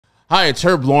Hi, it's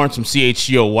Herb Lawrence from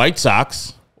CHGO White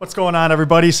Sox. What's going on,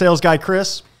 everybody? Sales guy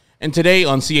Chris. And today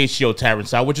on CHGO Tavern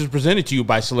Style, which is presented to you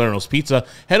by Salerno's Pizza,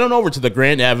 head on over to the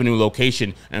Grand Avenue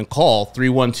location and call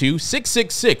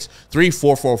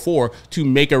 312-666-3444 to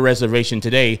make a reservation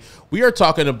today. We are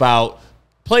talking about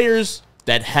players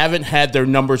that haven't had their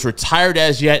numbers retired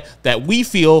as yet that we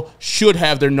feel should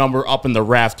have their number up in the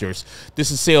rafters. This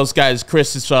is Sales Guys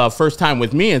Chris's first time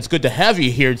with me, and it's good to have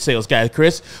you here, Sales Guys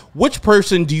Chris. Which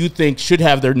person do you think should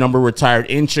have their number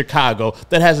retired in Chicago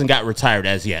that hasn't got retired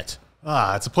as yet?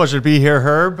 It's a pleasure to be here,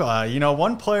 Herb.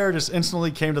 One player just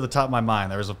instantly came to the top of my mind.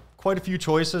 There was quite a few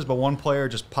choices, but one player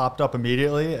just popped up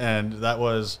immediately, and that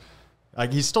was,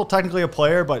 he's still technically a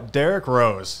player, but Derrick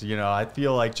Rose. I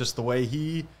feel like just the way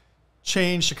he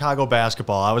changed Chicago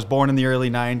basketball. I was born in the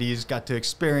early 90s, got to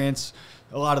experience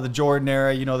a lot of the Jordan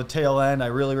era, the tail end. I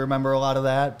really remember a lot of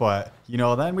that. But,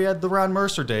 then we had the Ron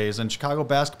Mercer days, and Chicago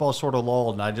basketball sort of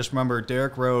lulled. And I just remember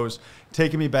Derrick Rose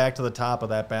taking me back to the top of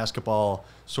that basketball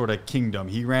sort of kingdom.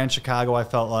 He ran Chicago, I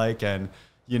felt like, and,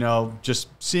 just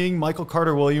seeing Michael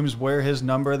Carter-Williams wear his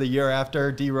number the year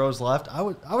after D. Rose left, I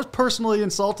was personally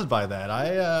insulted by that.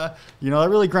 That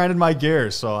really grinded my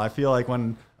gears. So I feel like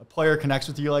when a player connects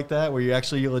with you like that, where you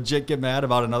actually legit get mad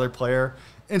about another player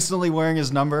instantly wearing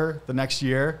his number the next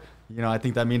year, I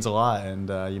think that means a lot. And,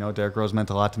 Derrick Rose meant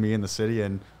a lot to me in the city,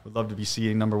 and would love to be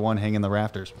seeing number one hang in the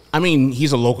rafters. I mean,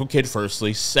 he's a local kid,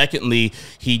 firstly. Secondly,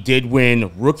 he did win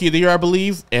Rookie of the Year, I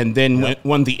believe, and then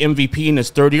won the MVP in his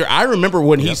third year. I remember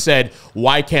when he said,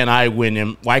 why can't I win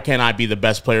him? Why can't I be the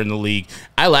best player in the league?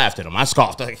 I laughed at him. I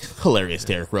scoffed. Like, hilarious,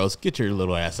 Derrick Rose. Get your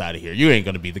little ass out of here. You ain't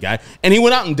going to be the guy. And he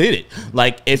went out and did it.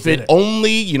 Like, if it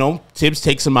only, Tibbs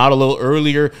takes him out a little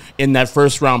earlier in that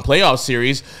first-round playoff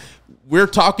series, we're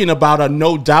talking about a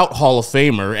no-doubt Hall of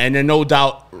Famer and a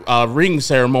no-doubt ring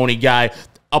ceremony guy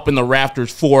up in the rafters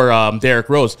for Derrick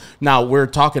Rose. Now, we're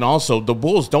talking also, the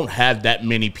Bulls don't have that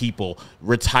many people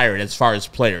retired as far as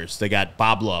players. They got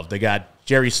Bob Love, they got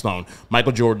Jerry Sloan,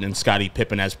 Michael Jordan, and Scottie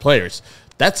Pippen as players.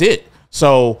 That's it.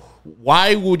 So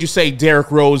why would you say Derrick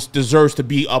Rose deserves to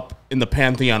be up in the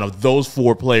pantheon of those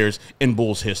four players in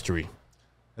Bulls history?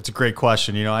 That's a great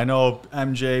question. I know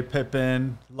MJ,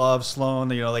 Pippen, Love, Sloan,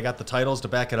 they got the titles to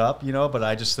back it up, but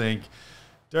I just think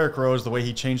Derrick Rose, the way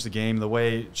he changed the game, the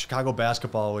way Chicago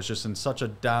basketball was just in such a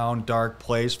down, dark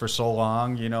place for so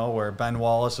long, where Ben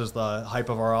Wallace is the hype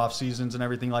of our off seasons and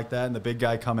everything like that, and the big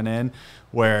guy coming in,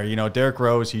 where, Derrick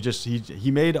Rose,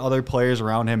 he made other players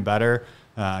around him better,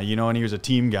 and he was a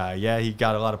team guy. Yeah, he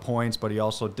got a lot of points, but he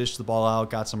also dished the ball out,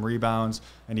 got some rebounds,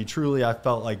 and he truly, I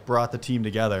felt like, brought the team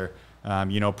together,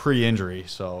 pre-injury.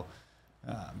 So,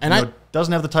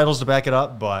 doesn't have the titles to back it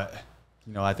up, but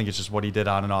I think it's just what he did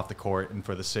on and off the court and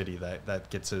for the city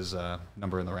that gets his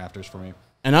number in the rafters for me.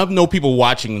 And I know people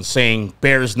watching and saying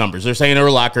Bears numbers. They're saying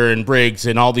Urlacher and Briggs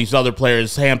and all these other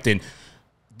players, Hampton.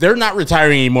 They're not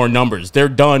retiring any more numbers. They're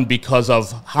done because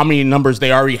of how many numbers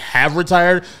they already have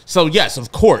retired. So, yes,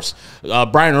 of course,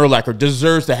 Brian Urlacher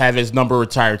deserves to have his number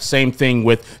retired. Same thing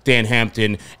with Dan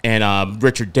Hampton and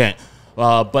Richard Dent.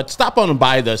 But stop on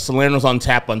by the Salerno's on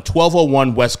Tap on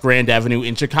 1201 West Grand Avenue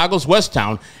in Chicago's West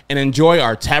Town and enjoy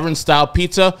our tavern-style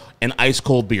pizza and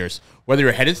ice-cold beers. Whether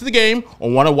you're headed to the game or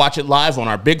want to watch it live on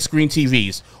our big screen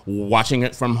TVs, watching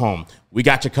it from home, we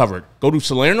got you covered. Go to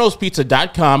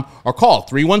salernospizza.com or call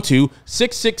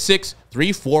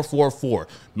 312-666-3444.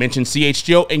 Mention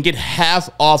CHGO and get half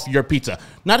off your pizza.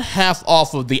 Not half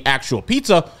off of the actual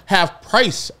pizza, half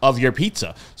price of your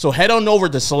pizza. So head on over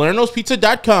to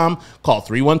salernospizza.com, call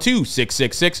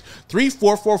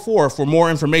 312-666-3444 for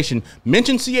more information.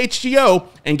 Mention CHGO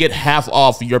and get half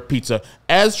off your pizza.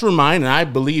 As for mine, and I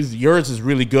believe yours is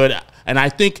really good, and I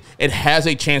think it has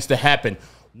a chance to happen.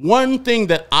 One thing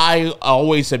that I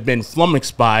always have been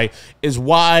flummoxed by is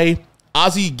why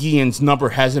Ozzie Guillen's number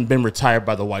hasn't been retired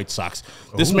by the White Sox.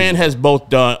 This man has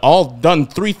done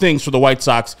three things for the White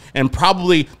Sox, and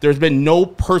probably there's been no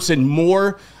person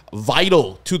more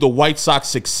vital to the White Sox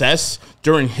success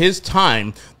during his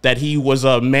time that he was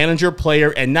a manager,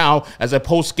 player, and now as a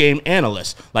post-game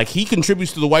analyst. Like, he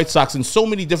contributes to the White Sox in so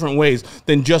many different ways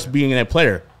than just being a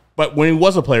player. But when he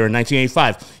was a player in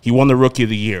 1985, he won the Rookie of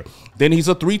the Year. Then he's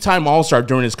a three-time All-Star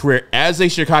during his career as a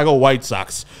Chicago White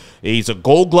Sox. He's a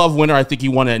Gold Glove winner. I think he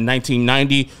won it in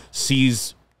 1990.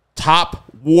 He's top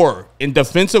WAR. In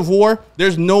defensive WAR,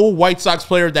 there's no White Sox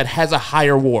player that has a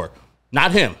higher WAR.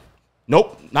 Not him.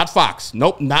 Nope. Not Fox.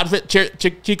 Nope. Not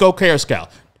Chico Carrascal.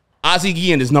 Ozzie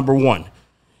Guillen is number one.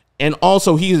 And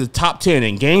also, he is a top 10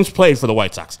 in games played for the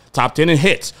White Sox. Top 10 in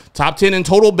hits. Top 10 in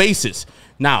total bases.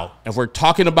 Now, if we're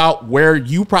talking about where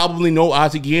you probably know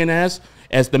Ozzie Guillen as,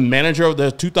 as the manager of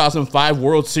the 2005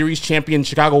 World Series champion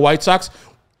Chicago White Sox.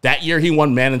 That year, he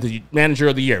won Manager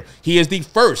of the Year. He is the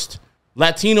first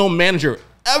Latino manager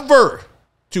ever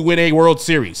to win a World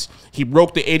Series. He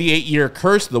broke the 88-year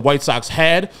curse the White Sox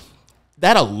had.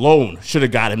 That alone should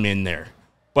have got him in there.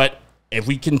 But if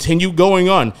we continue going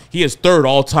on, he is third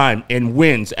all-time in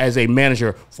wins as a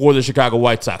manager for the Chicago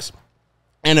White Sox.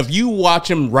 And if you watch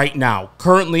him right now,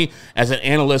 currently as an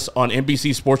analyst on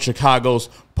NBC Sports Chicago's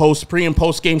pre- and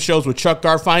post-game shows with Chuck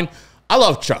Garfien, I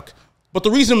love Chuck. But the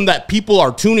reason that people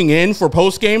are tuning in for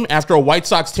post-game after a White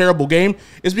Sox terrible game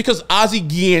is because Ozzie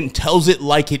Guillen tells it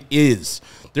like it is.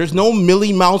 There's no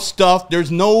Millie Mouse stuff.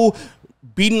 There's no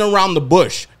beating around the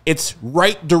bush. It's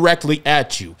right directly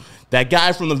at you. That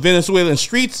guy from the Venezuelan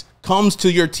streets comes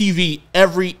to your TV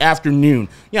every afternoon.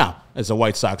 Yeah, as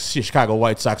a Chicago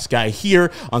White Sox guy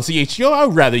here on CHGO, I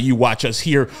would rather you watch us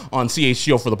here on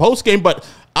CHGO for the postgame, but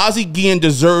Ozzie Guillen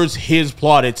deserves his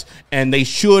plaudits, and they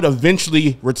should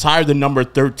eventually retire the number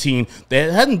 13.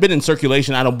 That hadn't been in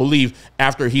circulation, I don't believe,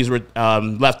 after he's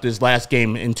left his last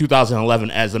game in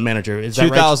 2011 as the manager. Is that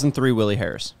 2003, right? Willie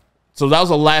Harris. So that was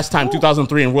the last time,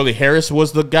 2003, and Willie Harris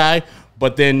was the guy.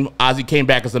 But then Ozzie came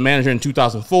back as the manager in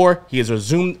 2004. He has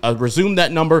resumed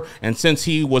that number, and since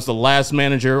he was the last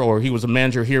manager, or he was a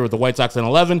manager here with the White Sox in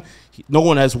 11, no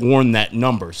one has worn that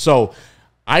number. So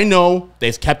I know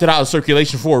they've kept it out of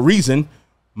circulation for a reason.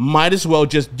 Might as well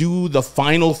just do the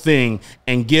final thing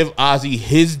and give Ozzie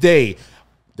his day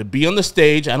to be on the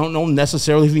stage. I don't know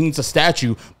necessarily if he needs a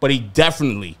statue, but he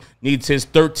definitely needs his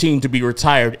 13 to be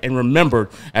retired and remembered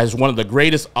as one of the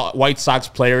greatest White Sox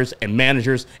players and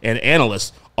managers and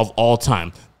analysts of all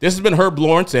time. This has been Herb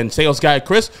Lawrence and sales guy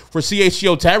Chris for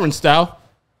CHGO Tavern Style.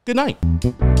 Good night.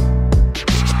 We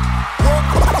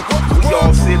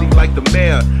all silly like the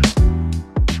mayor.